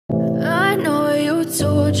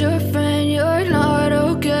told your friend you're not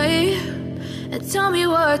okay? And tell me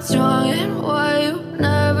what's wrong and why you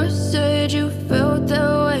never said you felt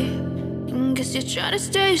that way. And guess you're trying to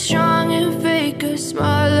stay strong and fake a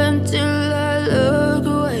smile until I look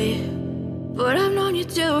away. But I've known you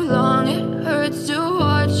too long, it hurts to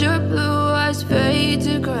watch your blue eyes fade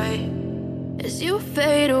to gray as you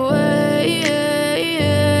fade away,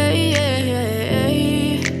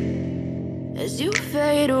 as you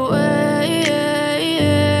fade away.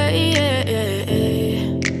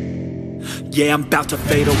 Yeah, I'm about to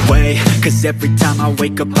fade away, cause every time I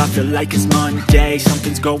wake up I feel like it's Monday.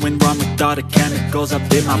 Something's going wrong with all the chemicals up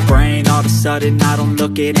in my brain. All of a sudden I don't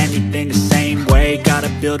look at anything the same way. Got a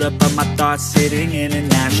buildup of my thoughts sitting in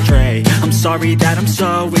an ashtray. I'm sorry that I'm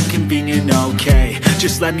so inconvenient, okay?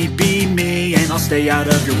 Just let me be me and I'll stay out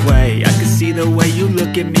of your way. I can see the way you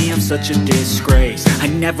look at me, I'm such a disgrace. I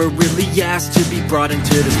never really asked to be brought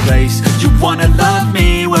into this place. You wanna love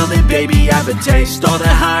me? Well then baby I have a taste. All the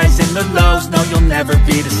highs and the lows, no you'll never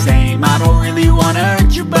be the same. I don't really wanna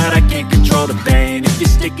hurt you but I can't control the pain. If you're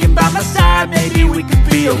sticking by my side maybe we could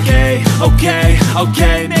be okay.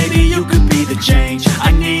 Okay, maybe you could be the change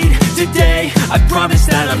I need today. I promise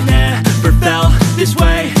that I've never felt this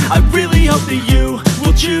way. I really hope that you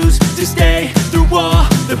will choose to stay through all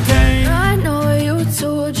the pain. I know you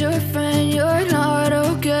told your friend you're not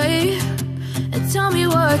okay. And tell me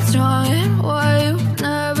what's wrong and why you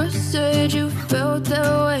never said you felt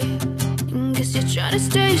that way. And guess you're trying to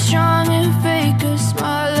stay strong and fake a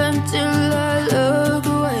smile until I look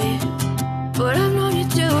away. But I've known you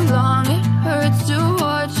too long, it hurts to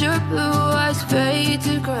watch your blue eyes fade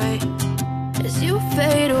to gray as you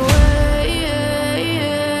fade away,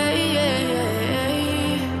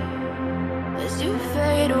 as you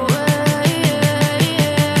fade away,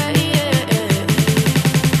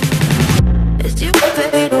 as you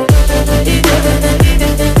fade away.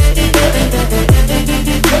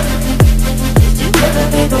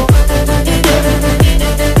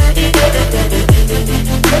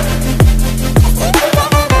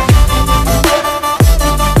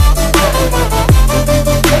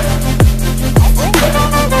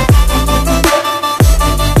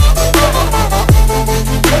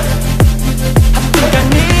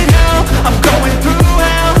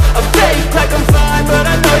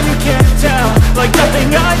 Like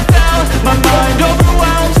nothing I felt, my mind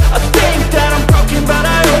overwhelms. I think that I'm broken, but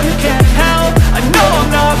I hope you can't help. I know I'm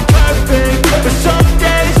not perfect, but some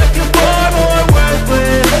days I feel far more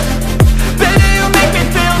worthless. Baby, you make me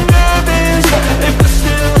feel nervous. If I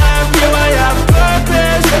still have you, I have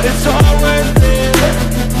purpose. It's all worth it.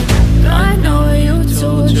 I know you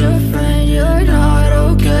told your friend you're not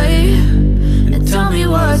okay. And tell me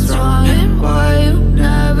what's wrong and why you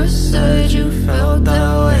never said you felt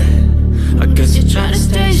that way. I guess you're trying to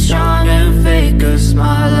stay strong and fake a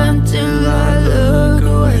smile until I look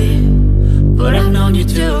away. But I've known you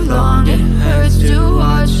too long, it hurts to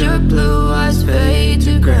watch your blue